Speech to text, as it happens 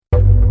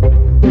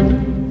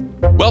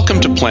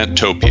Welcome to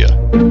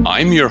Plantopia.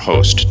 I'm your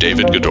host,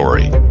 David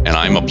Goodori, and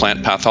I'm a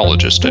plant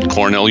pathologist at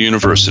Cornell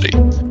University.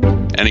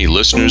 Any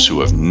listeners who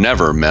have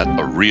never met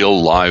a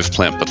real live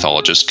plant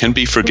pathologist can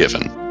be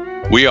forgiven.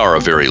 We are a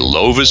very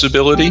low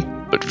visibility,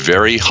 but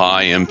very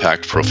high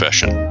impact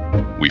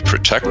profession. We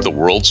protect the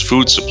world's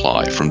food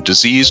supply from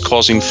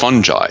disease-causing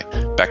fungi,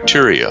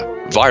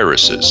 bacteria,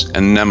 viruses,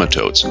 and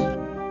nematodes,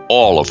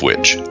 all of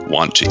which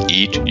want to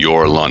eat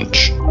your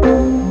lunch.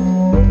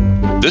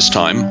 This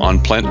time on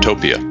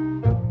Plantopia.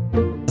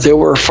 There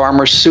were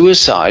farmer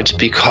suicides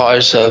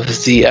because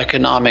of the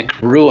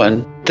economic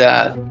ruin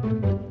that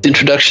the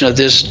introduction of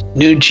this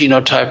new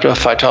genotype of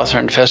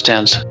Phytophthora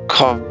infestans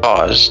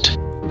caused.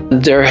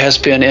 There has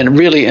been a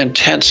really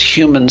intense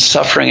human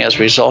suffering as a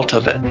result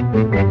of it.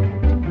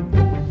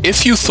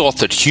 If you thought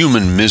that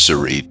human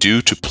misery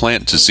due to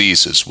plant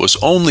diseases was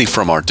only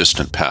from our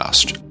distant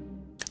past,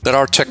 that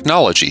our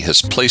technology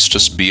has placed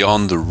us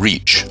beyond the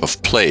reach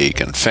of plague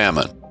and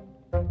famine,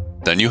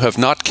 then you have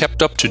not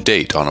kept up to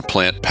date on a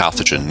plant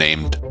pathogen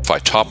named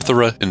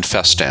Phytophthora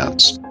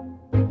infestans.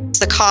 It's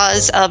the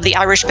cause of the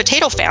Irish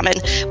potato famine,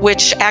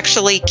 which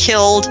actually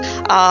killed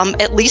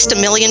at least 1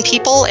 million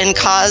people and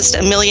caused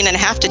 1.5 million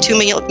to 2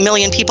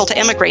 million people to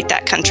emigrate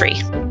that country.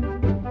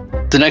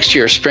 The next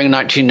year, spring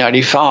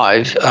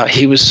 1995,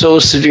 he was so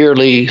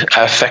severely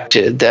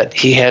affected that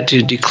he had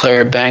to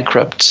declare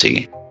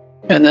bankruptcy.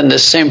 And then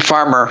this same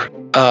farmer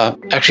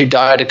actually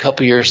died a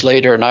couple years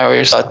later, and I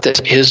always thought that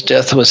his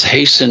death was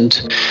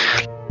hastened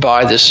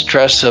by the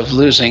stress of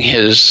losing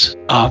his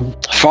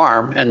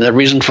farm, and the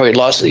reason for he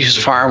lost his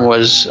farm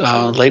was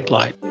late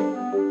blight.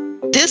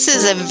 This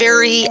is a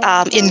very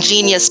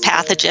ingenious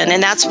pathogen,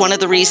 and that's one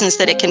of the reasons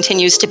that it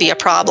continues to be a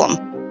problem.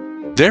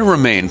 There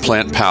remain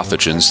plant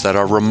pathogens that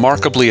are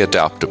remarkably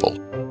adaptable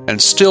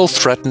and still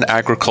threaten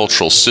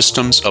agricultural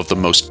systems of the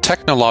most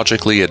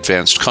technologically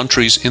advanced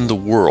countries in the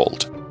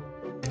world.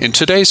 In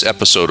today's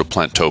episode of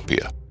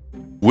Plantopia,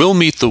 we'll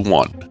meet the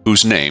one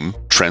whose name,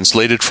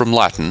 translated from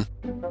Latin,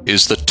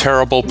 is the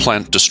terrible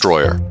plant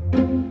destroyer.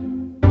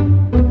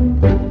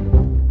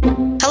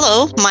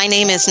 Hello, my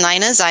name is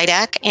Nina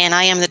Zydak, and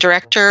I am the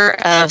Director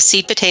of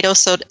Seed Potato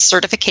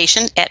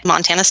Certification at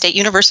Montana State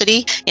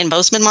University in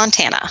Bozeman,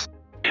 Montana.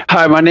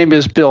 Hi, my name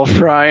is Bill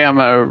Fry. I'm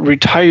a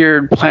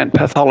retired plant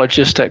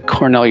pathologist at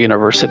Cornell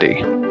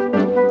University.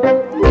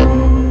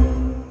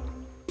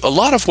 A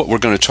lot of what we're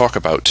going to talk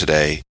about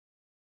today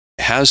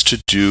has to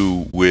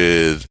do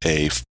with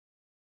a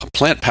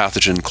plant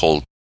pathogen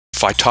called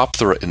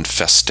Phytophthora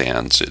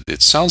infestans.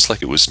 It sounds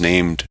like it was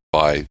named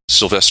by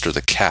Sylvester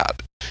the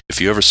cat.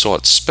 If you ever saw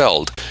it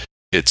spelled,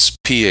 it's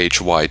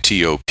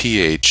Phytophthora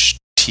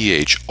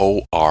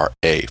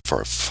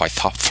for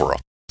Phytophthora.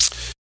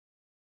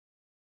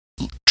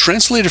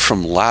 Translated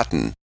from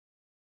Latin,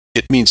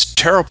 it means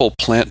terrible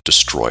plant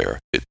destroyer.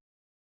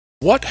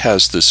 What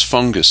has this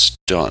fungus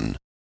done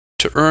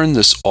to earn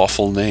this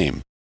awful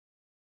name?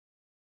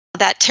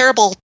 That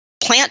terrible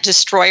plant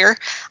destroyer,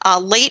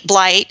 late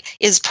blight,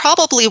 is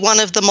probably one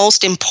of the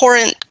most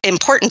important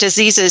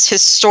diseases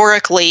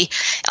historically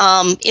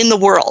in the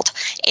world.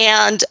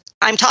 And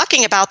I'm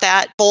talking about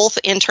that both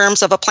in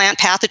terms of a plant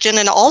pathogen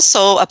and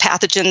also a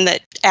pathogen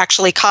that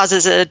actually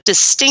causes a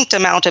distinct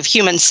amount of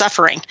human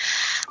suffering.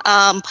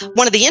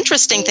 One of the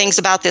interesting things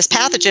about this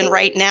pathogen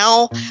right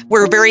now,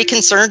 we're very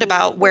concerned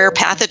about where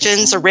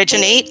pathogens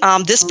originate.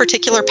 This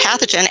particular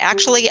pathogen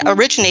actually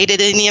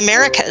originated in the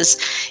Americas,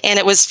 and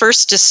it was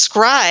first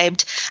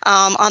described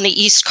on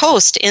the East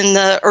Coast in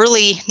the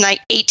early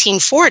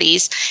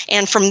 1840s.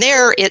 And from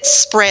there, it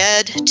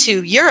spread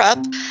to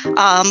Europe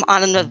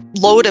on a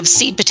load of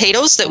seed potatoes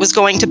that was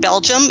going to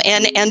Belgium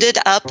and ended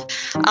up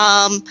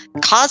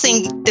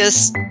causing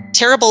this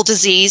terrible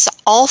disease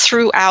all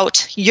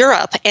throughout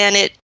Europe. And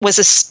it was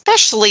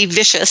especially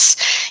vicious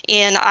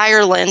in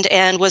Ireland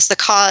and was the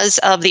cause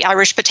of the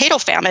Irish potato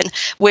famine,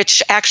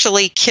 which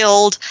actually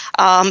killed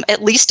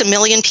at least 1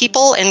 million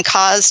people and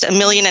caused 1.5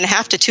 million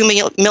to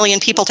 2 million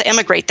people to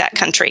emigrate that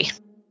country.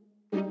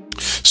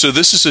 So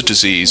this is a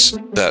disease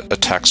that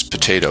attacks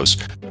potatoes.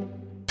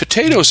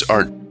 Potatoes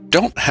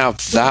don't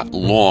have that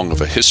long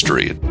of a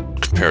history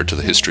compared to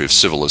the history of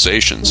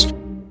civilizations.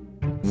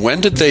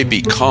 When did they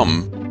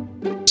become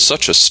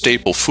such a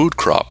staple food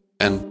crop,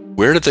 and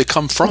where did they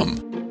come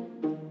from?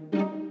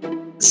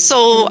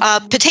 So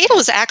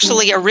potatoes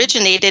actually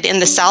originated in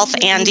the South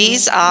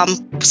Andes.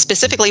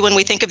 Specifically, when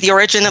we think of the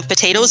origin of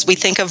potatoes, we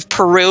think of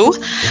Peru.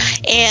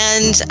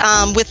 And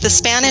with the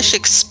Spanish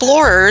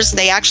explorers,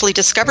 they actually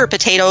discovered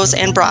potatoes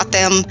and brought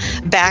them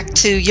back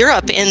to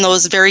Europe in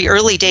those very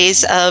early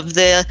days of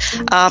the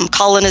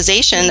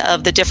colonization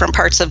of the different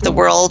parts of the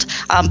world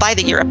by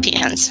the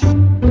Europeans.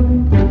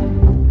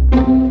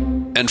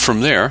 And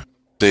from there,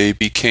 they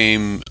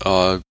became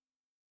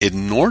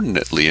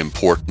inordinately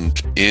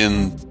important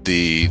in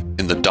the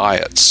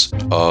diets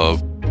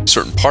of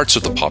certain parts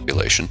of the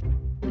population,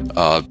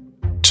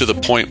 to the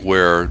point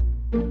where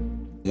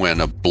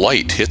when a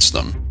blight hits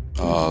them,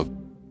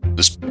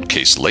 this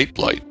case late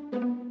blight,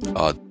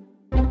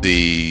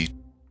 the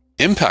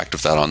impact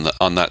of that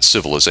on that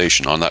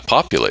civilization, on that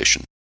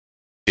population,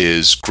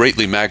 is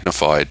greatly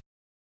magnified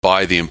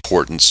by the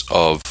importance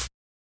of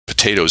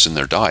potatoes in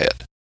their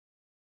diet.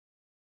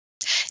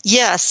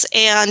 Yes,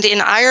 and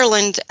in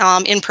Ireland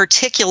in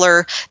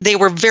particular, they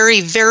were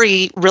very,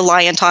 very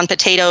reliant on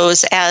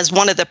potatoes as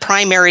one of the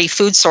primary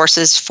food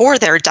sources for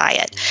their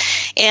diet.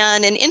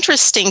 And an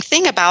interesting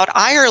thing about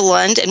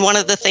Ireland, and one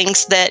of the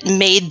things that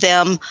made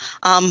them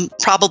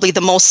probably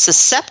the most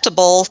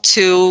susceptible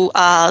to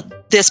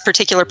this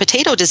particular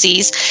potato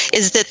disease,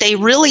 is that they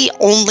really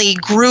only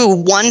grew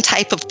one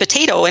type of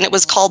potato, and it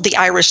was called the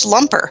Irish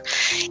lumper.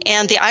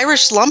 And the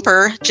Irish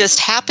lumper just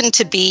happened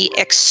to be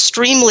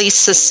extremely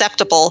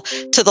susceptible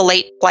to the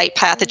late blight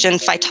pathogen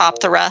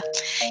Phytophthora.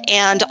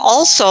 And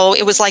also,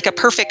 it was like a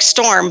perfect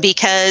storm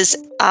because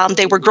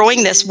they were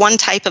growing this one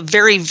type of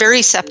very,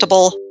 very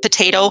susceptible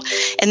potato,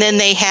 and then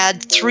they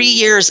had 3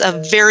 years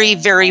of very,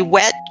 very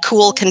wet,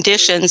 cool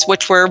conditions,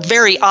 which were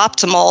very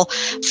optimal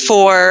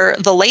for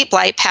the late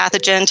blight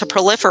pathogen to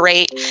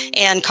proliferate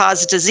and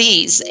cause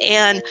disease.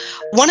 And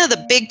one of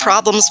the big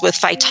problems with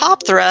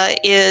Phytophthora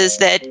is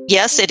that,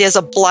 yes, it is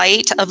a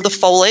blight of the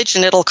foliage,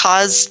 and it'll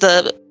cause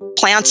the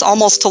plants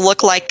almost to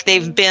look like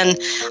they've been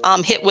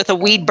hit with a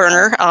weed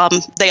burner.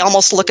 They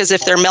almost look as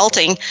if they're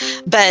melting.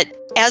 But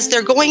as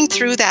they're going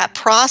through that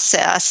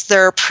process,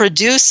 they're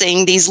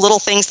producing these little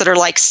things that are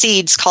like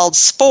seeds called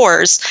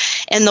spores.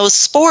 And those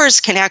spores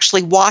can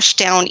actually wash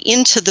down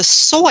into the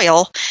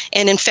soil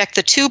and infect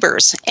the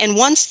tubers. And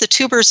once the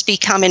tubers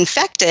become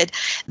infected,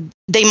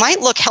 they might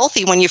look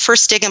healthy when you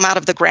first dig them out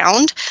of the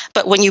ground,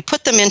 but when you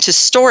put them into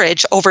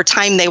storage, over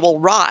time they will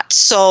rot.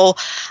 So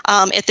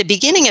at the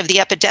beginning of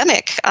the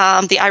epidemic,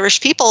 the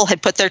Irish people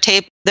had put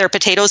their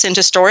potatoes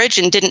into storage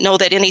and didn't know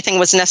that anything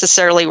was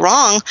necessarily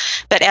wrong.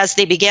 But as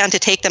they began to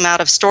take them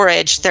out of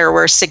storage, there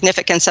were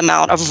significant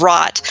amount of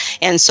rot.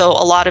 And so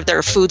a lot of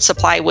their food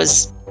supply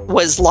was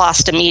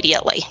lost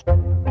immediately.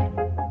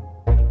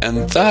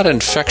 And that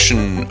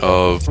infection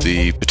of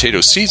the potato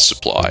seed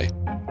supply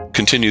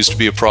continues to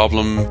be a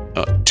problem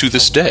to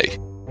this day.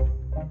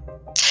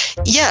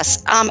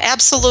 Yes,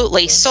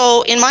 absolutely.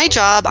 So in my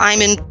job,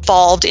 I'm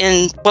involved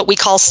in what we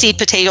call seed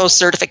potato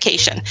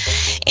certification.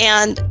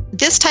 And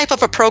this type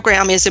of a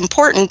program is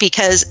important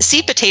because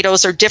seed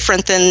potatoes are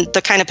different than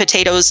the kind of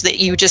potatoes that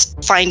you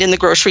just find in the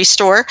grocery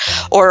store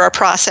or are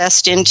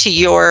processed into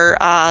your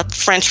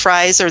French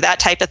fries or that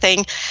type of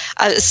thing.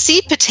 A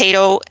seed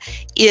potato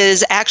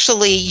is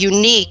actually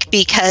unique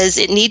because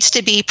it needs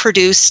to be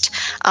produced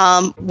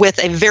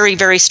with a very,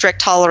 very strict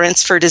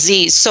tolerance for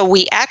disease. So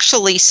we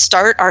actually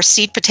start our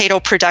seed potato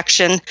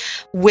production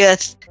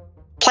with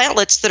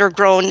plantlets that are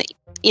grown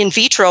in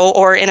vitro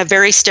or in a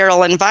very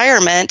sterile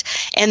environment.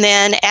 And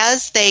then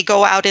as they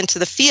go out into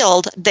the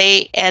field,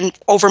 and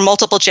over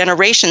multiple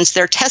generations,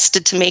 they're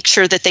tested to make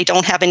sure that they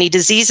don't have any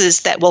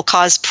diseases that will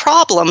cause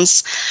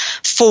problems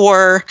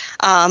for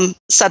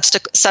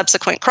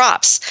subsequent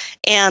crops.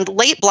 And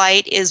late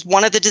blight is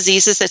one of the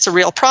diseases that's a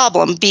real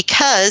problem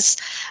because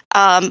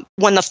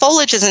when the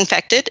foliage is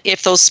infected,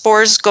 if those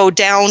spores go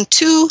down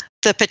to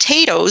the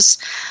potatoes,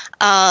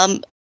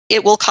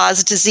 it will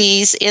cause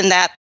disease in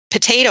that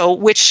potato,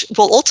 which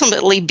will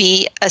ultimately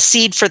be a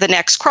seed for the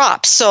next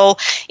crop. So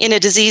in a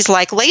disease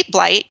like late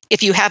blight,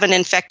 if you have an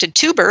infected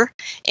tuber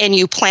and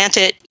you plant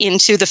it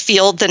into the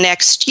field the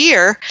next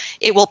year,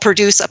 it will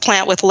produce a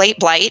plant with late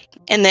blight.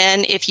 And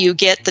then if you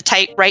get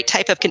the right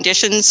type of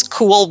conditions,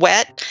 cool,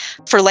 wet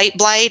for late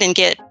blight and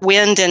get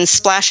wind and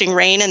splashing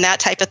rain and that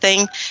type of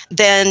thing,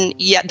 then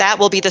that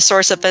will be the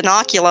source of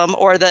inoculum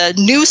or the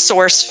new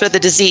source for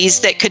the disease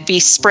that could be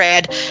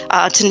spread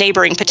to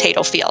neighboring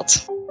potato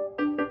fields.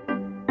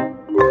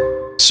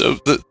 So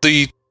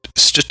the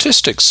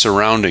statistics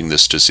surrounding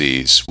this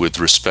disease with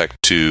respect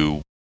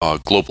to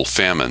global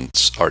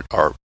famines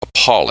are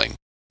appalling.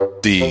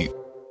 The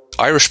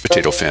Irish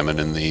potato famine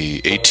in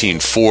the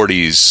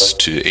 1840s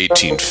to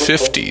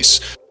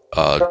 1850s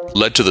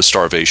led to the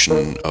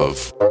starvation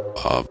of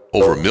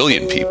over 1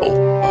 million people,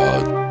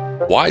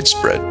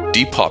 widespread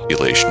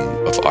depopulation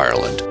of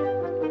Ireland.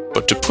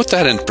 But to put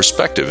that in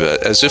perspective,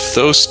 as if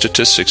those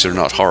statistics are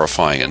not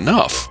horrifying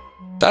enough,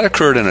 that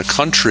occurred in a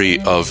country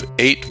of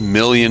 8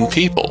 million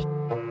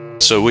people.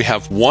 So we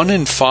have 1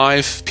 in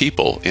 5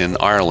 people in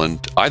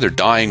Ireland either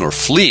dying or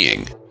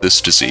fleeing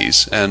this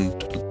disease, and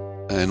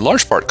in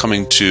large part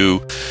coming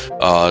to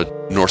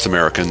North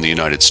America and the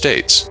United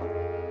States.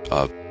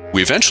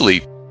 We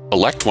eventually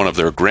elect one of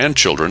their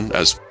grandchildren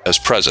as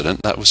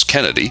president. That was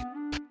Kennedy.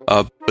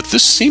 But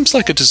this seems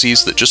like a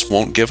disease that just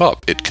won't give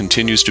up. It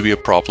continues to be a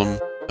problem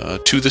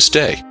to this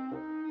day.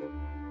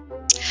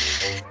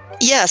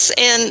 Yes,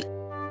 and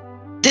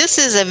this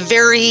is a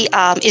very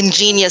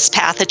ingenious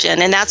pathogen,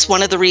 and that's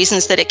one of the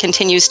reasons that it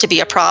continues to be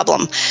a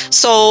problem.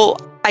 So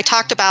I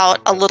talked about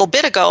a little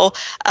bit ago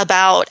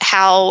about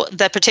how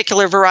the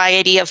particular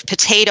variety of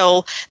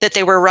potato that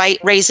they were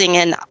raising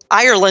in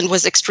Ireland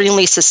was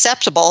extremely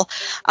susceptible.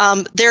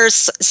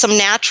 There's some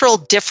natural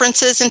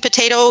differences in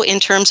potato in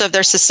terms of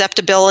their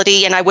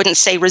susceptibility, and I wouldn't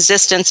say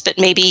resistance, but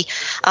maybe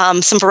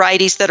some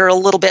varieties that are a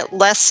little bit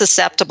less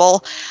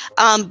susceptible.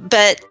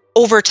 But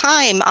over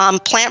time,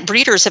 plant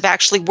breeders have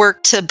actually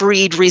worked to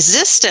breed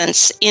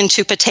resistance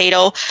into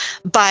potato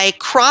by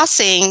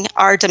crossing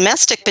our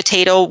domestic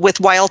potato with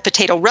wild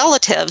potato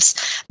relatives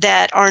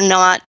that are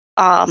not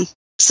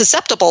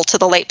susceptible to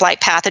the late blight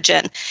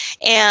pathogen.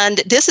 And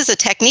this is a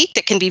technique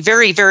that can be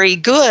very, very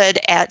good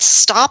at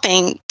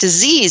stopping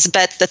disease.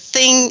 But the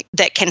thing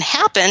that can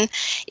happen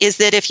is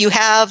that if you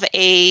have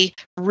a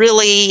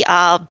really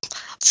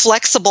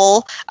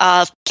flexible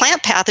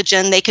plant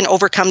pathogen, they can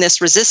overcome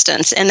this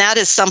resistance. And that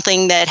is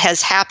something that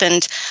has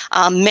happened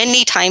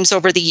many times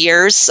over the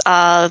years.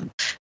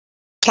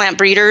 Plant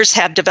breeders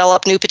have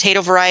developed new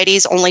potato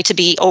varieties only to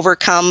be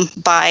overcome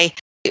by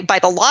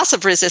the loss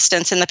of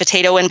resistance in the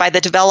potato and by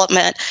the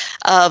development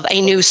of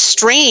a new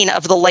strain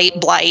of the late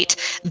blight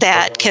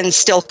that can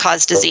still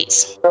cause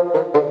disease.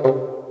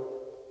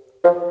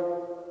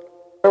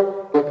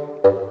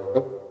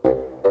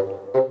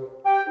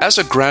 As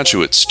a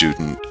graduate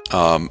student,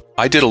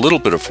 I did a little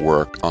bit of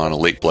work on a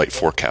late blight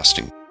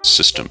forecasting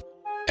system.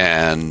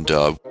 And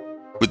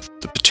with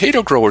the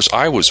potato growers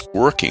I was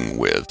working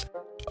with,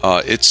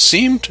 it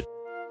seemed,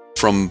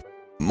 from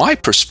my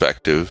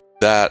perspective,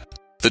 that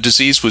the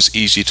disease was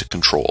easy to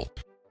control.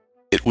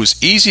 It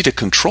was easy to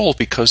control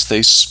because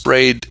they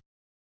sprayed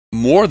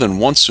more than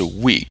once a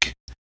week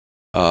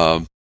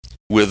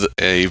with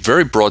a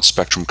very broad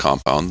spectrum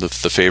compound.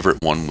 The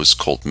favorite one was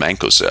called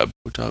Mancozeb,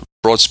 a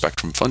broad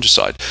spectrum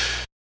fungicide.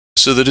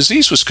 So the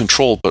disease was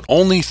controlled, but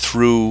only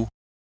through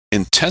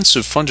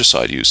intensive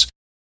fungicide use.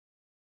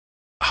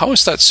 How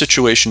has that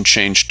situation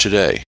changed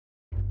today?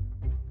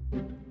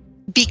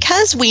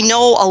 Because we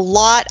know a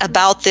lot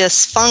about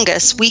this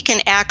fungus, we can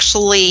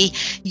actually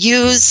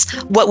use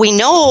what we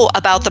know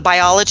about the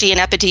biology and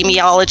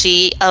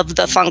epidemiology of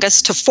the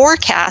fungus to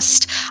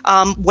forecast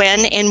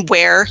when and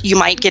where you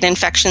might get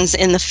infections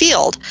in the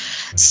field.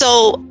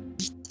 So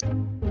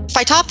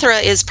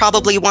Phytophthora is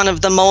probably one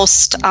of the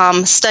most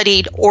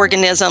studied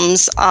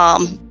organisms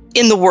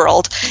in the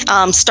world,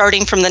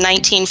 starting from the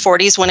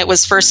 1940s when it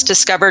was first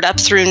discovered up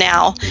through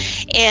now.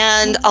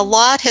 And a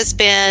lot has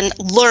been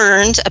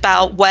learned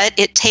about what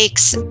it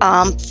takes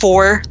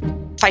for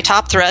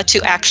Phytophthora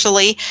to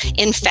actually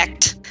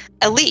infect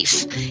a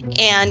leaf.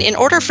 And in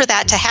order for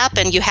that to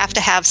happen, you have to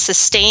have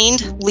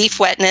sustained leaf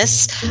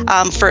wetness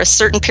for a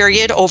certain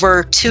period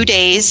over 2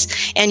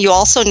 days. And you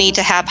also need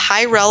to have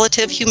high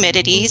relative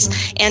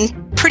humidities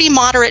and pretty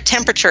moderate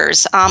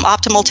temperatures.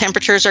 Optimal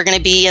temperatures are going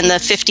to be in the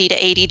 50 to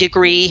 80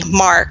 degree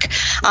mark.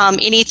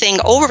 Anything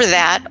over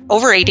that,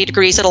 over 80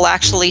 degrees, it'll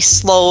actually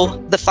slow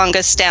the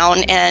fungus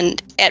down,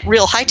 and at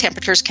real high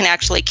temperatures can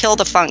actually kill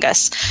the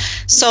fungus.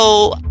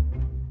 So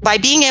by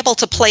being able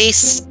to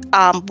place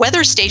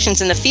weather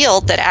stations in the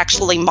field that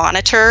actually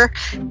monitor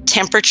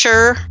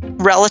temperature,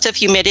 relative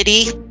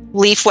humidity,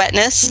 leaf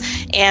wetness,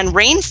 and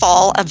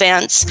rainfall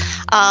events,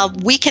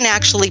 we can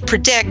actually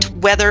predict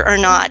whether or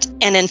not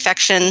an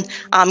infection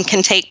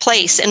can take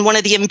place. And one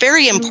of the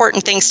very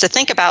important things to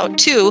think about,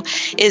 too,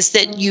 is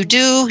that you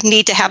do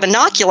need to have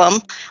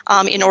inoculum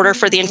in order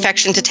for the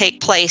infection to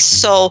take place.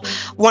 So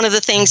one of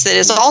the things that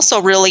is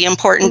also really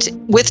important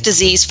with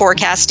disease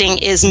forecasting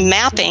is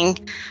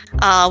mapping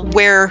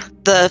where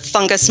the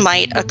fungus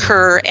might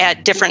occur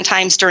at different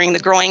times during the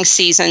growing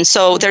season.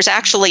 So there's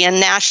actually a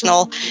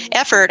national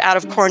effort out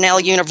of Cornell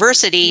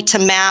University to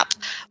map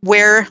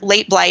where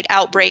late blight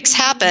outbreaks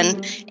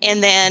happen,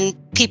 and then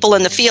people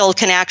in the field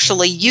can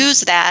actually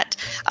use that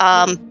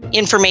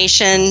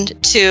information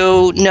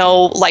to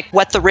know like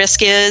what the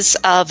risk is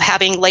of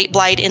having late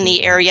blight in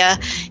the area,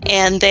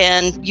 and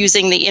then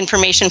using the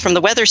information from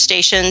the weather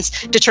stations,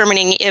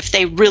 determining if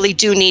they really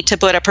do need to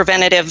put a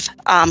preventative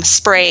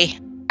spray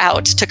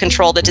out to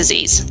control the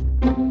disease.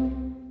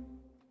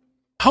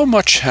 How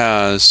much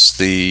has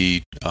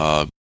the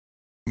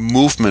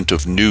movement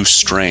of new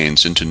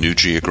strains into new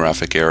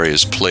geographic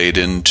areas played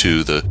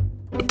into the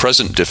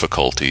present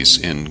difficulties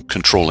in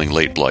controlling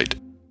late blight?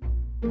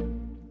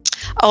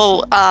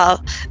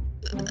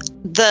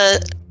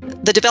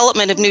 The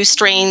development of new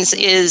strains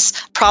is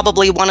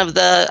probably one of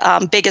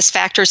the biggest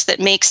factors that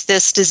makes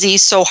this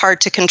disease so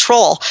hard to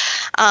control.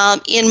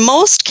 In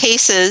most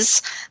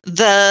cases,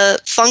 the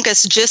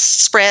fungus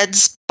just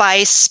spreads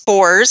by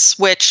spores,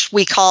 which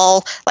we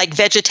call like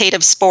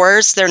vegetative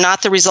spores. They're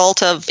not the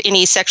result of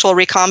any sexual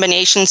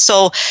recombination.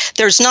 So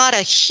there's not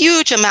a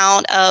huge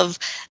amount of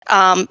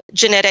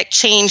genetic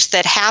change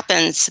that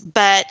happens,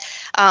 but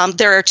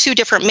there are two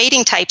different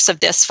mating types of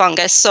this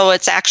fungus. So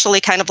it's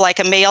actually kind of like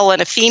a male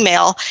and a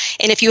female.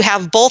 And if you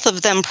have both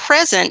of them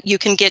present, you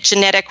can get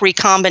genetic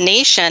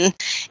recombination.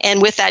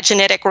 And with that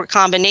genetic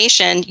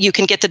recombination, you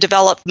can get the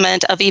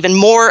development of even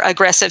more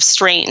aggressive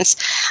strains.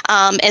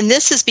 And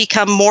this has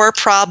become more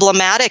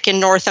problematic in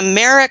North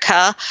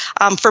America.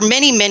 For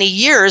many, many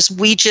years,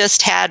 we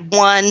just had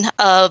one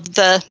of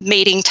the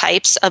mating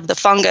types of the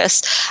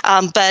fungus,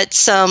 but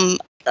some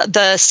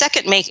the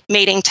second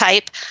mating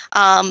type,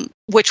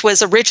 which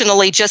was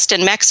originally just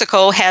in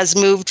Mexico, has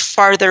moved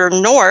farther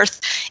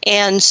north,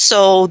 and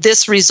so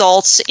this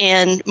results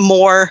in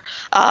more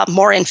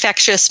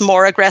infectious,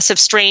 more aggressive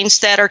strains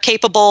that are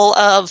capable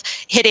of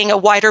hitting a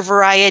wider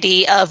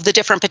variety of the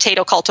different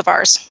potato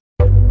cultivars.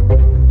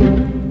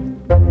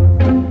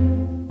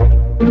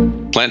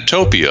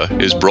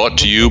 Plantopia is brought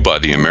to you by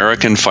the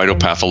American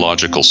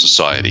Phytopathological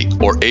Society,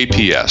 or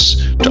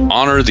APS, to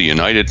honor the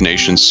United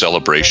Nations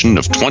celebration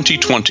of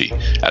 2020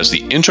 as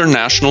the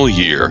International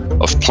Year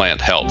of Plant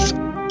Health.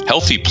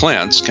 Healthy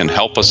plants can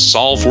help us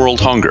solve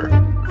world hunger,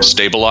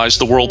 stabilize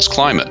the world's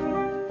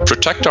climate,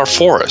 protect our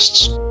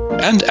forests,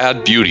 and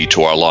add beauty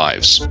to our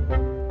lives.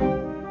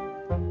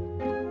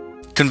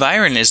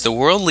 Conviron is the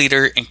world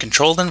leader in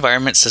controlled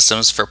environment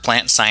systems for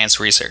plant science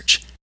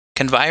research.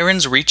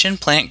 Conviron's Reach-In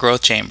plant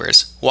growth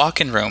chambers,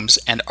 walk-in rooms,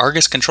 and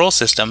Argus control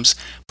systems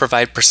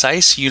provide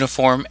precise,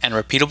 uniform, and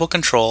repeatable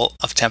control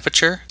of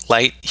temperature,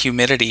 light,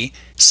 humidity,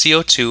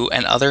 CO2,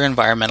 and other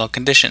environmental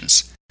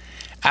conditions.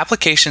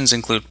 Applications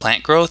include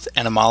plant growth,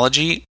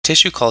 entomology,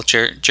 tissue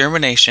culture,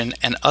 germination,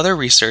 and other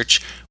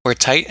research where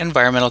tight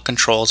environmental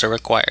controls are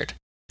required.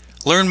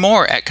 Learn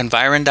more at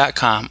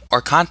conviron.com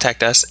or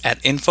contact us at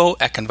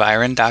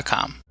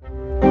info@conviron.com.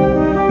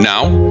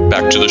 Now,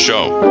 back to the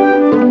show.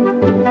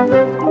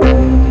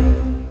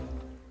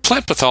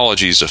 Plant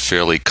pathology is a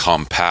fairly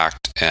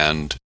compact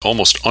and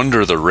almost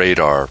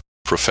under-the-radar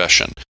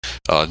profession.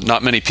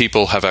 Not many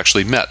people have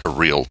actually met a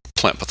real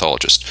plant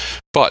pathologist.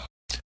 But,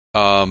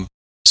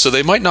 so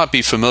they might not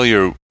be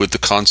familiar with the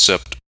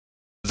concept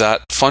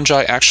that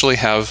fungi actually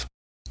have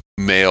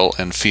male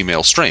and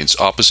female strains,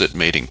 opposite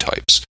mating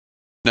types.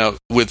 Now,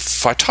 with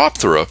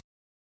Phytophthora,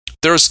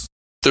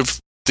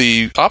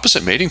 the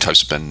opposite mating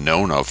types have been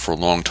known of for a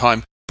long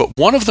time, but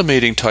one of the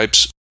mating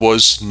types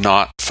was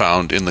not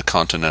found in the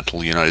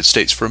continental United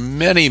States for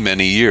many,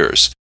 many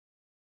years.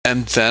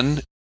 And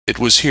then it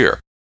was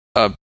here.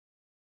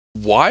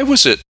 Why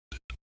was it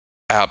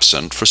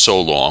absent for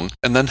so long,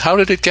 and then how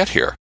did it get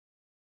here?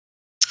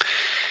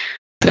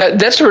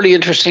 That's a really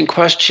interesting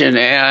question,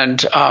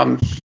 and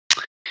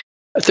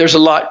there's a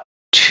lot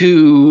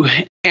to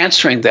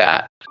answering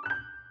that.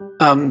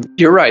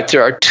 You're right,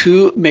 there are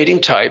two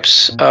mating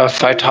types of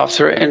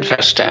Phytophthora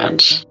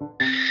infestans.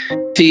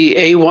 The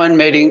A1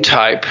 mating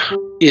type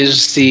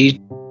is the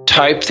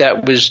type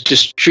that was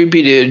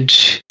distributed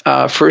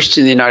first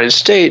in the United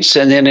States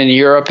and then in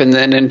Europe and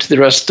then into the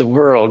rest of the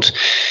world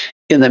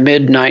in the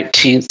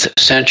mid-19th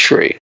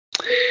century.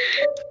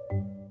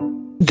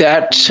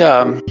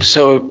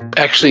 So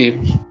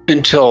actually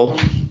until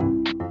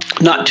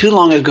not too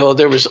long ago,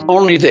 there was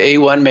only the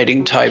A1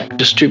 mating type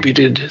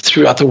distributed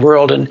throughout the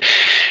world, and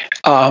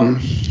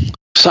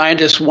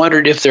scientists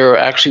wondered if there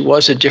actually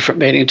was a different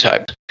mating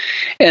type.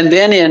 And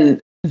then in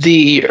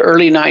the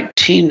early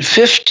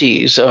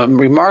 1950s, a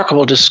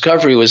remarkable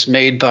discovery was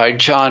made by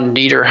John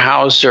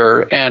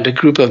Niederhauser and a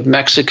group of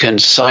Mexican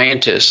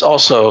scientists,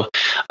 also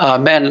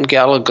Manon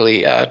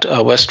Gallegly at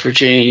West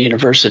Virginia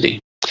University.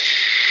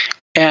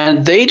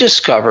 And they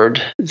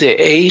discovered the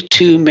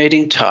A2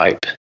 mating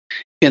type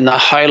in the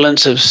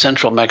highlands of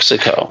central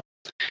Mexico.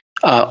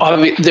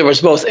 There were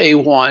both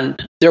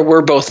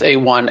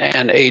A1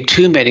 and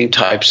A2 mating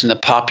types in the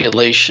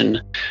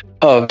population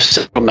of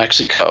central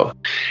Mexico.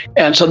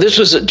 And so this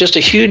was just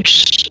a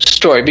huge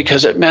story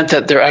because it meant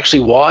that there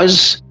actually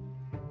was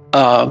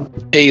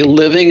a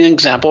living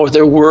example, or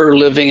there were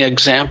living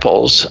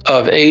examples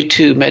of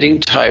A2 mating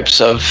types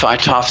of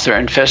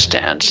Phytophthora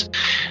infestans.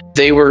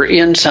 They were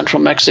in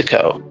central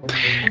Mexico.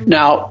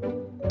 Now,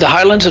 the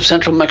highlands of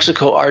central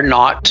Mexico are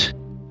not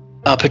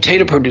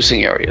potato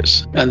producing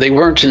areas, and they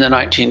weren't in the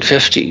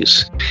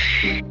 1950s.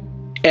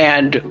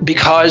 And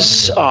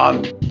because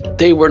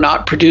they were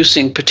not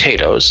producing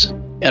potatoes,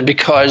 and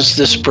because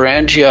the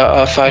sporangia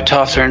of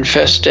Phytophthora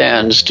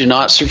infestans do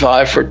not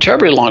survive for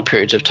terribly long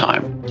periods of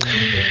time,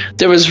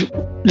 there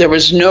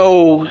was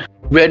no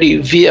ready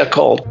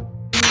vehicle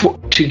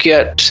to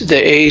get the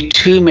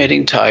A2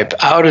 mating type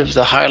out of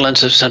the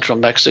highlands of central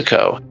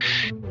Mexico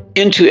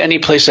into any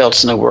place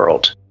else in the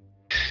world.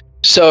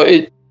 So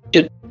it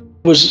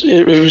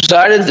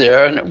resided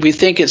there, and we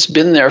think it's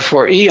been there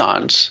for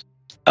eons.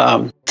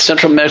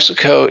 Central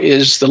Mexico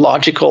is the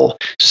logical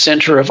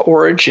center of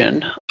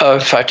origin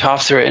of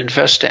Phytophthora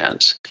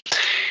infestans.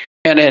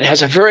 And it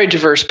has a very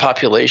diverse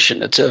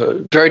population. It's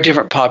a very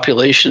different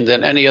population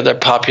than any other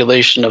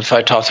population of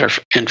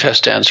Phytophthora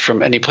infestans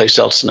from any place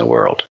else in the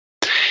world.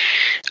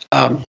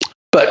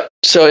 But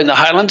so in the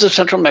highlands of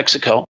central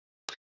Mexico,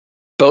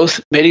 both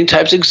mating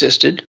types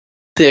existed.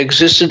 They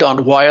existed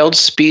on wild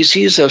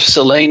species of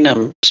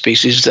Solanum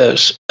species.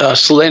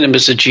 Solanum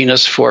is a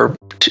genus for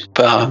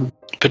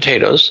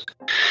potatoes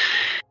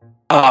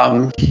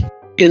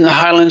in the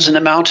highlands and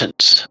the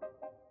mountains.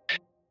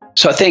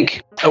 So I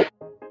think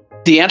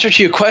the answer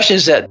to your question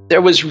is that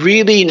there was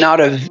really not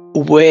a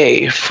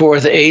way for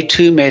the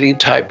A2 mating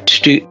type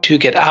to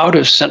get out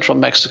of central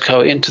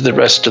Mexico into the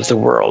rest of the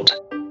world.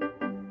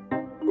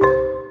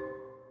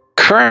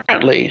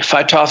 Currently,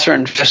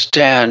 Phytophthora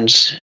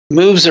infestans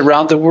moves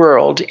around the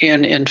world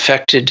in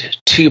infected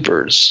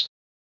tubers.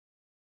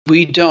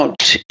 We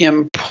don't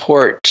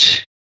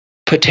import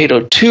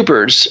potato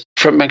tubers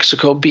from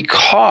Mexico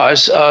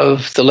because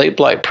of the late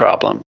blight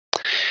problem.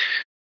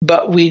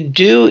 But we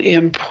do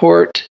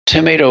import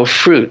tomato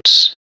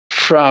fruits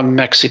from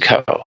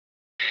Mexico.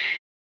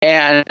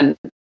 And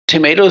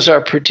tomatoes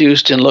are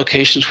produced in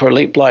locations where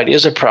late blight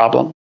is a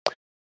problem,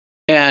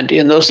 and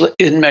in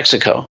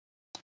Mexico.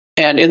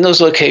 And in those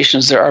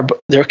locations,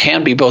 there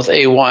can be both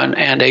A1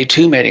 and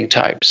A2 mating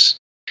types.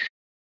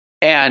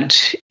 And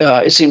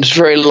it seems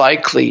very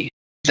likely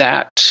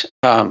that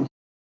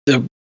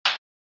the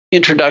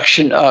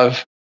introduction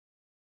of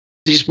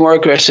these more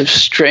aggressive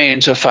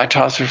strains of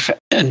Phytophthora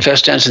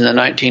infestans in the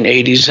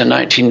 1980s and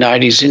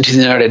 1990s into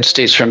the United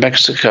States from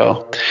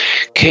Mexico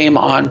came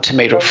on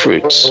tomato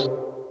fruits.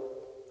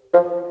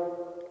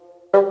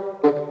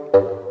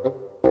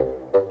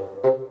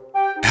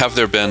 Have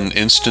there been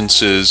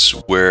instances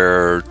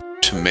where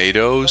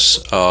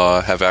tomatoes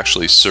have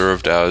actually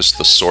served as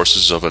the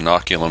sources of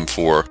inoculum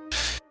for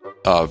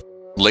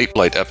late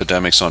blight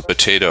epidemics on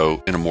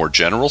potato in a more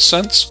general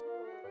sense?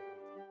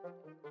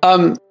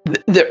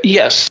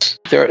 Yes,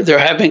 there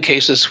have been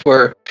cases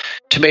where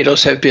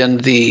tomatoes have been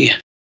the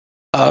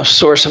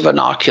source of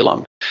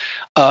inoculum.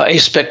 A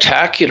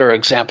spectacular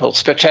example,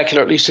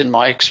 spectacular at least in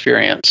my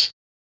experience,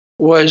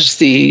 was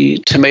the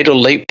tomato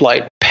late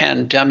blight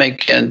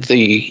pandemic in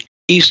the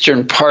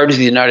eastern part of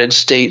the United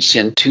States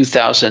in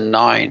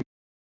 2009.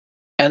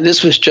 And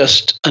this was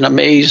just an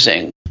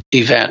amazing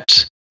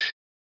event.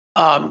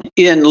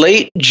 In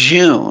late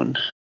June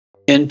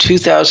in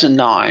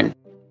 2009,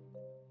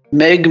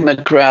 Meg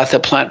McGrath,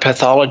 a plant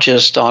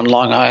pathologist on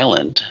Long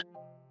Island,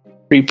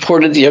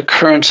 reported the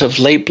occurrence of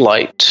late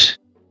blight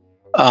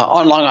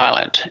on Long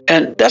Island.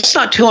 And that's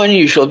not too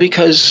unusual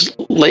because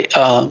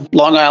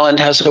Long Island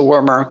has a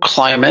warmer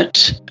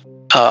climate,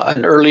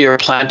 an earlier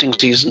planting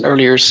season,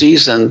 earlier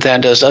season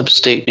than does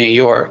upstate New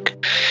York.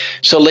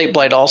 So late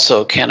blight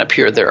also can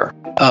appear there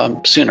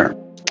sooner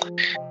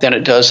than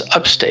it does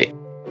upstate.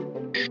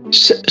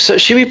 So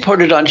she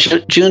reported on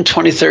June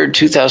 23rd,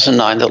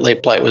 2009 that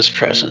late blight was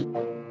present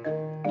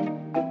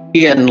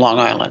in Long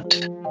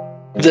Island.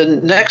 The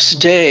next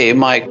day,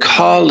 my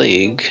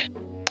colleague,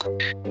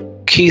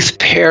 Keith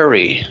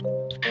Perry,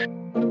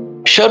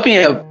 showed me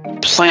a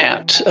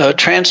plant, a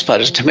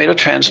transplant, a tomato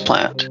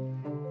transplant,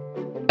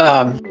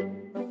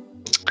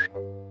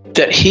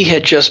 that he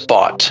had just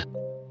bought.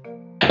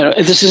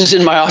 And this is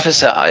in my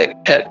office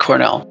at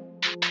Cornell.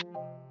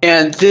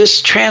 And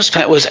this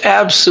transplant was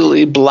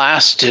absolutely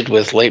blasted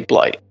with late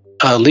blight,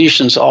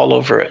 lesions all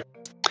over it.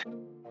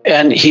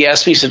 And he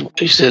asked me,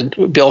 he said,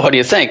 Bill, what do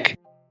you think?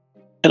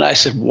 And I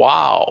said,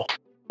 wow,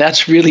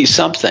 that's really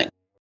something.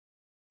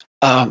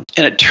 And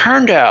it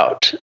turned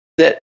out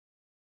that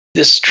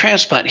this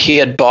transplant he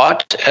had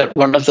bought at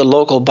one of the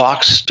local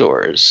box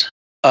stores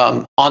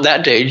on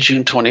that day,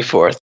 June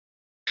 24th.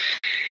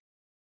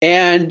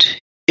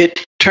 And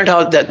it turned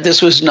out that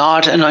this was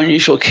not an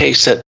unusual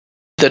case, that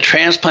the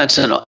transplants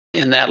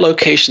in that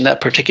location,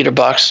 that particular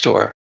box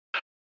store,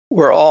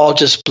 were all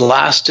just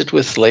blasted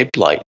with late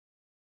blight.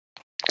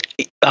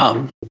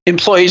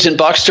 Employees in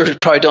box stores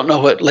probably don't know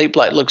what late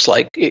blight looks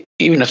like,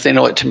 even if they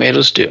know what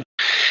tomatoes do.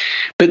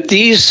 But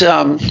these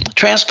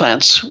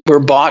transplants were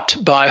bought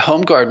by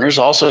home gardeners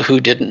also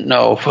who didn't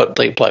know what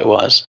late blight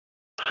was.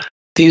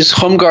 These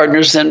home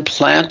gardeners then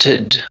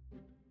planted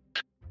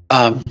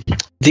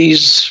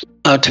these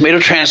tomato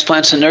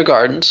transplants in their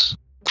gardens,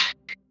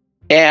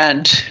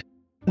 and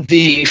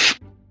the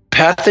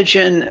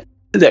pathogen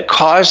that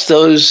caused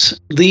those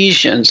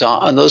lesions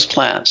on those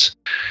plants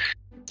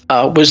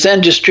was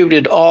then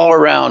distributed all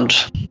around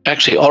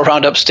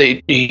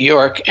upstate New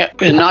York,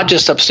 and not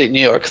just upstate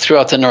New York,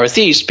 throughout the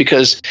Northeast,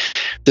 because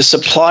the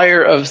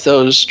supplier of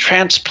those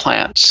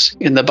transplants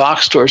in the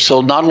box stores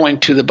sold not only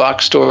to the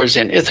box stores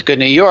in Ithaca,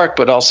 New York,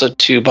 but also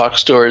to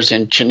box stores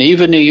in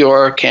Geneva, New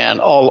York,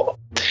 and all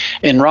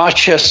in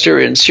Rochester,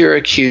 in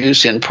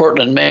Syracuse, in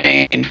Portland,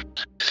 Maine.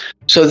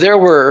 So there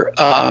were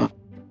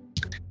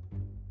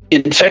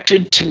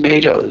infected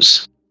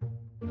tomatoes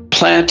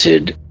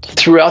planted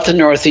throughout the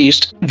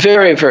Northeast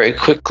very, very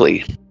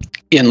quickly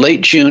in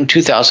late June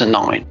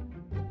 2009.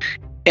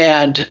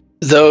 And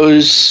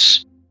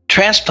those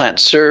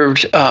transplants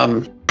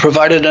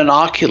provided an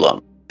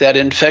inoculum that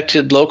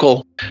infected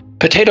local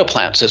potato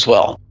plants as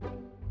well.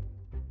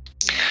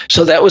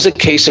 So that was a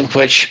case in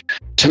which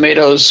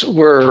tomatoes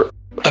were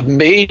a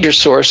major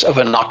source of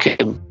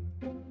inoculum.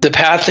 The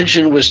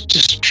pathogen was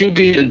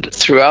distributed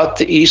throughout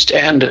the East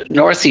and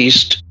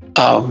Northeast,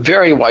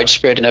 very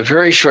widespread in a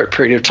very short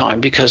period of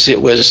time, because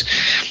it was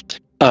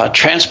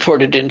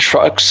transported in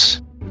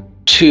trucks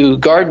to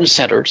garden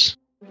centers.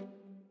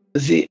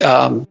 The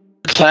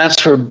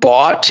plants were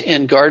bought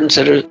in garden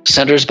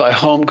centers by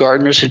home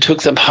gardeners who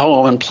took them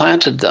home and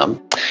planted them.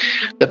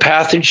 The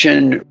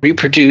pathogen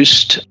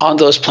reproduced on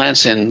those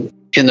plants in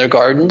their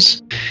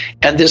gardens,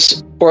 and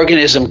this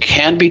organism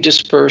can be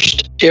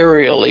dispersed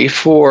aerially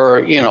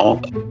for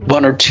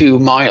 1 or 2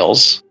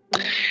 miles.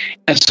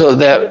 And so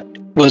that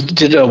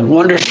did a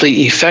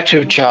wonderfully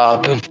effective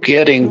job of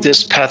getting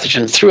this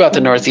pathogen throughout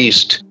the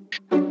Northeast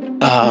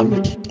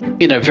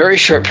in a very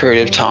short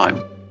period of time.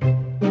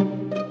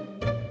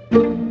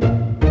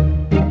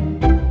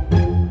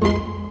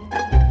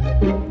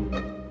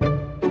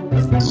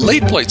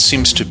 Late blight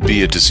seems to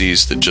be a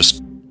disease that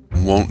just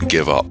won't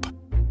give up.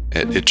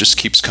 It just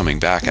keeps coming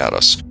back at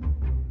us.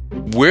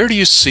 Where do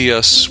you see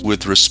us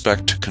with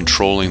respect to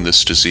controlling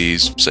this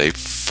disease, say,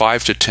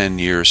 5 to 10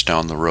 years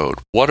down the road?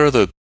 What are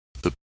the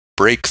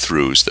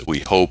breakthroughs that we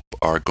hope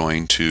are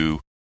going to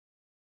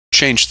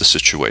change the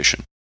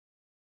situation?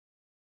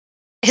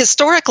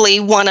 Historically,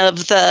 one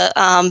of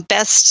the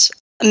best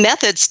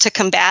methods to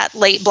combat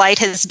late blight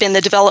has been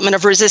the development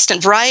of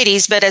resistant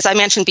varieties. But as I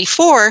mentioned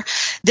before,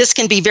 this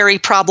can be very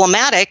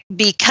problematic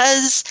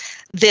because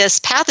this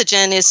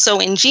pathogen is so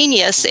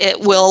ingenious. It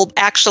will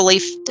actually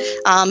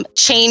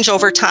change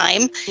over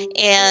time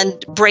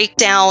and break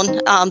down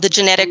the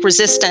genetic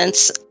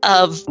resistance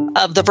of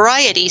the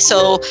variety.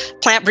 So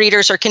plant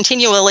breeders are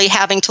continually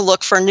having to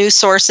look for new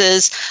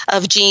sources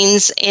of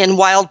genes in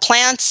wild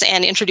plants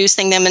and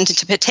introducing them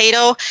into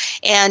potato.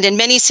 And in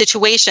many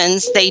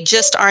situations, they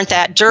just aren't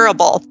that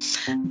durable.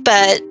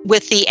 But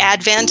with the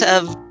advent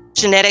of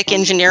genetic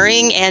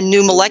engineering and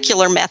new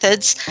molecular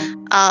methods,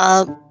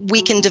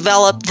 we can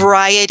develop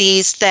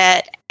varieties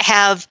that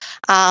have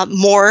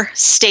more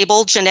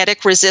stable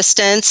genetic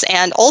resistance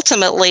and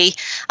ultimately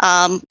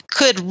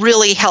could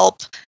really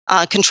help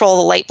control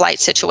the late blight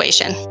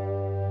situation.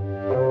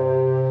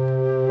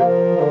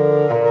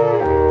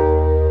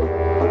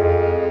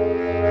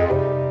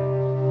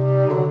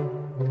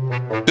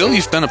 Bill,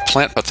 you've been a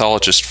plant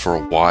pathologist for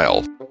a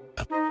while.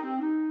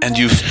 And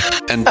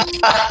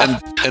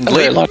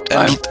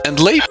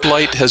late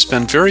blight has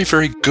been very,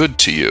 very good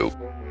to you.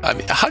 I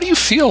mean, how do you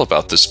feel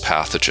about this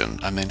pathogen?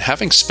 I mean,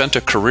 having spent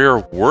a career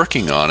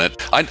working on it,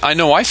 I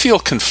know I feel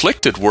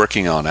conflicted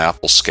working on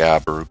apple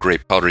scab or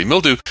grape powdery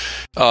mildew.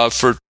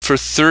 For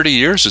 30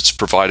 years, it's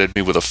provided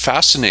me with a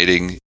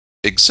fascinating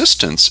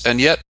existence, and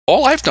yet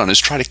all I've done is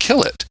try to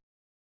kill it.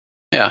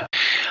 Yeah,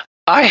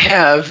 I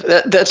have.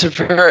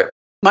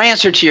 My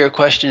answer to your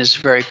question is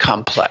very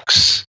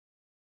complex.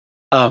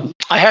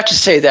 I have to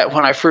say that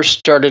when I first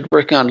started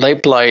working on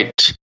late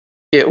blight,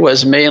 it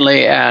was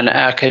mainly an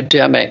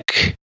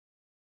academic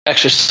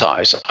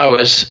exercise.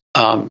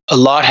 A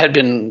lot had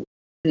been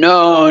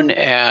known,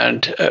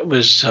 and it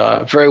was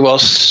very well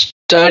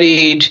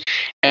studied,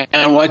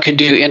 and one could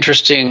do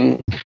interesting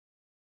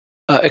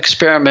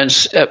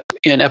experiments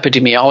in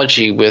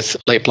epidemiology with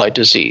late blight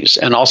disease,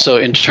 and also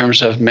in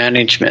terms of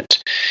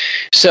management.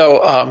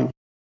 So,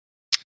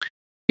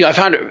 I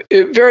found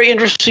it very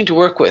interesting to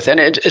work with, and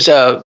it's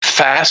a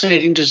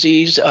fascinating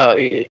disease.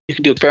 You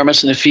can do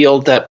experiments in the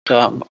field that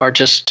are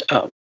just,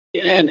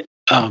 you can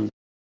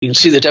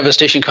see the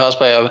devastation caused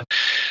by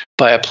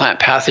a plant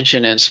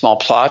pathogen in small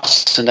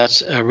plots, and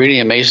that's a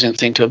really amazing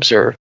thing to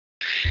observe.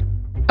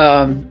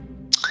 But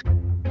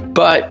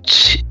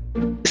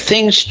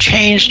things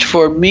changed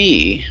for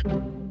me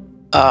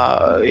in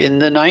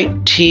the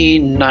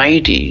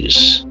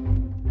 1990s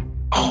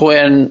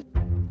when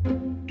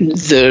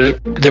there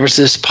was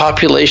this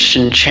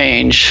population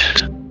change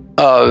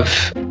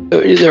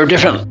there were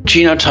different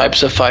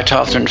genotypes of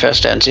Phytophthora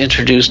infestans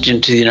introduced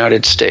into the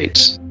United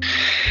States.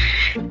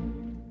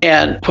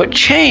 And what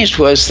changed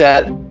was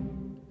that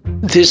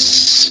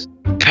this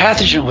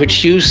pathogen,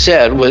 which you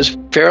said was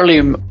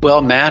fairly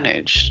well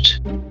managed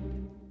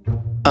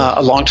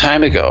a long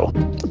time ago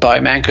by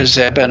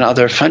mancozeb and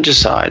other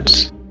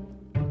fungicides,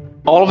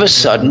 all of a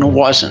sudden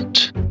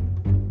wasn't.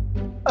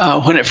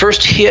 When it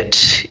first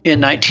hit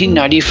in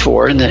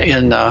 1994 in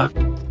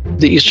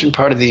the eastern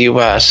part of the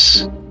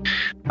U.S.,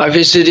 I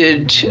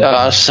visited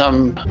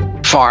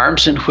some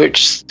farms in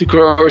which the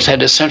growers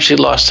had essentially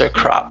lost their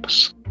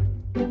crops.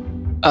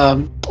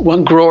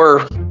 One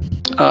grower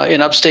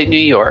in upstate New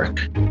York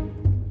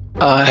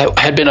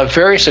had been a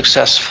very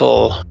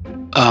successful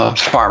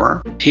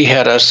farmer. He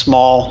had a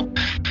small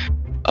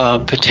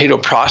potato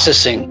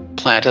processing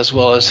plant as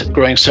well as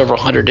growing several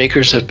hundred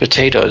acres of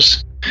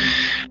potatoes.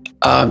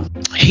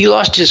 He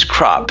lost his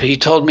crop. He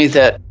told me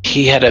that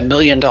he had $1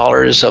 million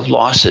of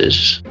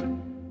losses.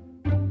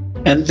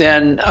 And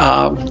then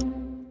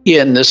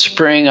in the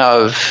spring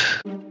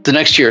of the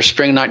next year,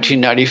 spring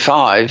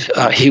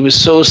 1995, he was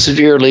so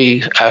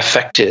severely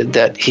affected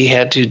that he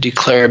had to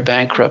declare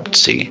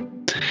bankruptcy.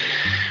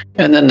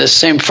 And then this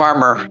same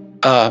farmer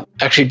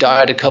actually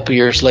died a couple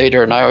years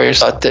later, and I always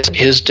thought that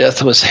his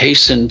death was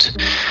hastened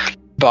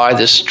by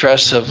the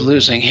stress of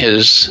losing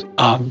his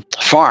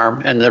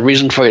farm, and the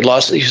reason for he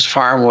lost his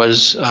farm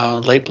was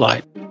late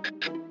blight.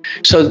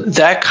 So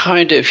that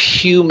kind of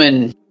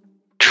human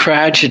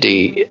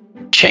tragedy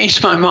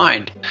changed my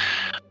mind,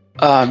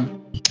 and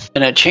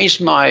it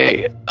changed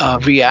my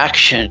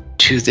reaction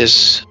to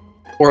this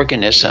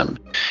organism.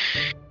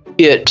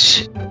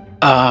 It's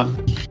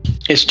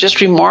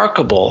just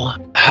remarkable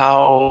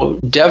how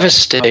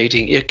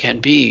devastating it can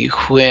be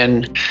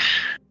when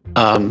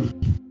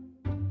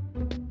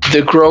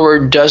the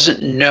grower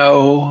doesn't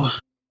know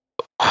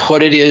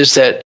what it is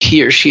that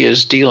he or she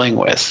is dealing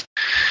with.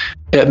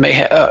 It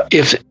may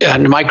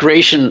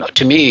migration,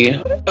 to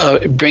me,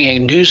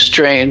 bringing new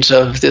strains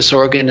of this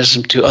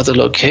organism to other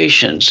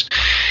locations,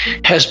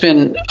 has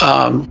been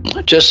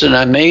just an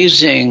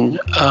amazing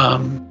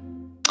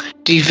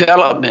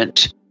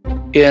development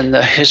in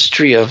the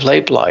history of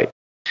late blight,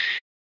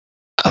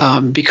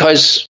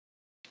 because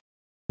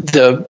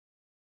the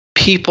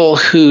people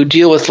who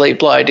deal with late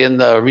blight in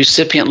the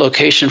recipient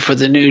location for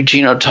the new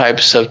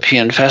genotypes of P.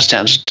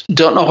 infestans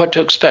don't know what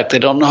to expect. They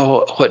don't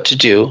know what to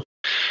do.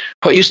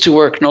 What used to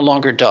work no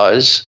longer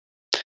does.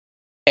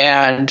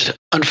 And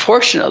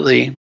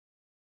unfortunately,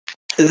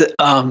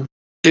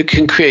 it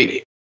can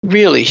create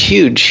really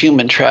huge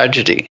human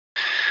tragedy.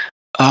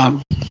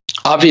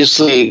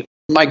 Obviously,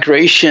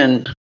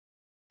 migration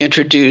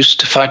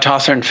introduced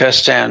Phytophthora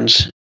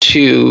infestans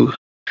to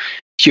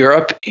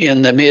Europe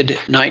in the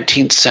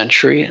mid-19th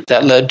century.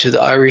 That led to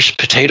the Irish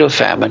potato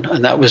famine,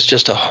 and that was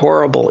just a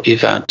horrible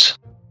event.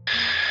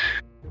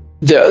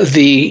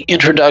 The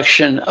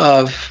introduction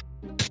of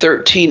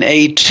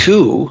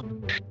 13A2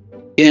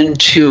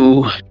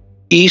 into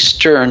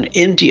eastern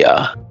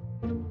India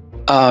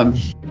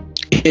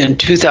in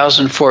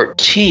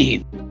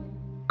 2014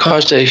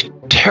 caused a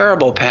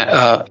terrible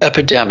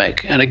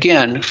epidemic. And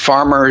again,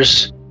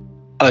 farmers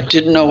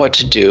didn't know what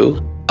to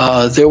do.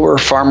 There were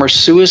farmer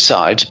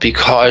suicides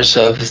because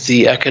of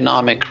the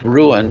economic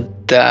ruin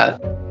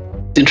that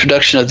the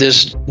introduction of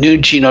this new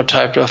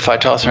genotype of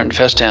Phytophthora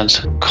infestans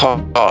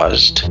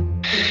caused.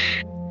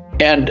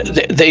 And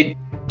they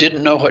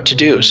didn't know what to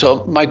do.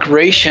 So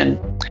migration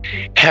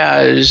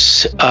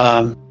has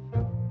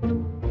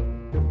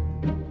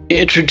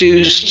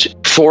introduced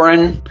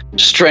foreign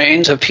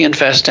strains of P.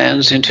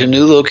 infestans into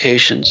new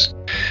locations.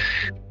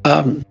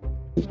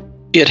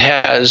 It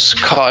has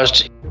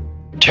caused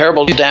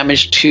terrible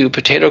damage to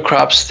potato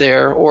crops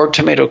there or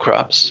tomato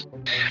crops.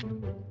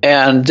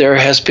 And there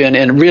has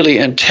been really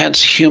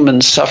intense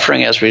human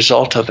suffering as a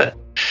result of it.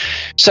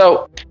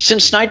 So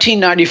since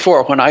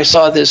 1994, when I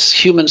saw this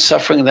human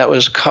suffering that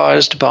was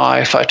caused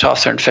by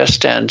Phytophthora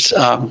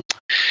infestans,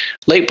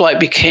 late blight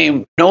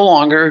became no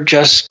longer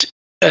just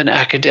an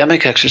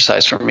academic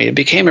exercise for me. It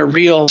became a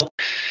real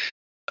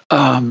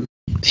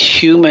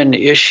human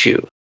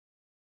issue.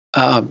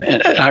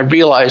 And I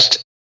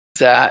realized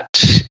that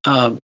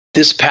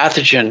this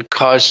pathogen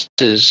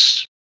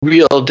causes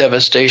real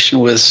devastation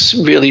with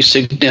really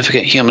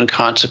significant human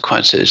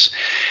consequences,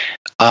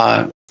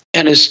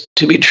 and is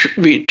to be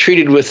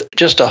treated with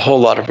just a whole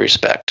lot of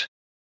respect.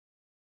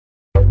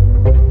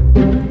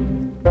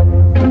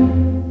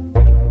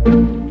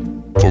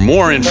 For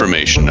more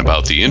information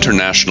about the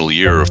International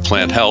Year of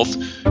Plant Health,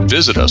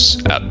 visit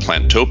us at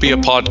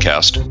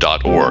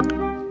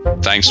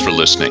plantopiapodcast.org. Thanks for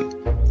listening.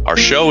 Our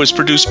show is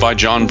produced by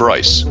John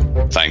Bryce.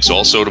 Thanks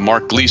also to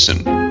Mark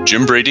Gleason,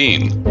 Jim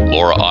Bradeen,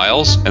 Laura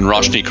Isles, and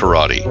Roshni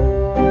Karati.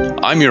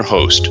 I'm your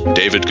host,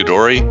 David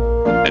Gadori,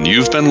 and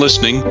you've been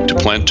listening to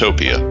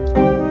Plantopia.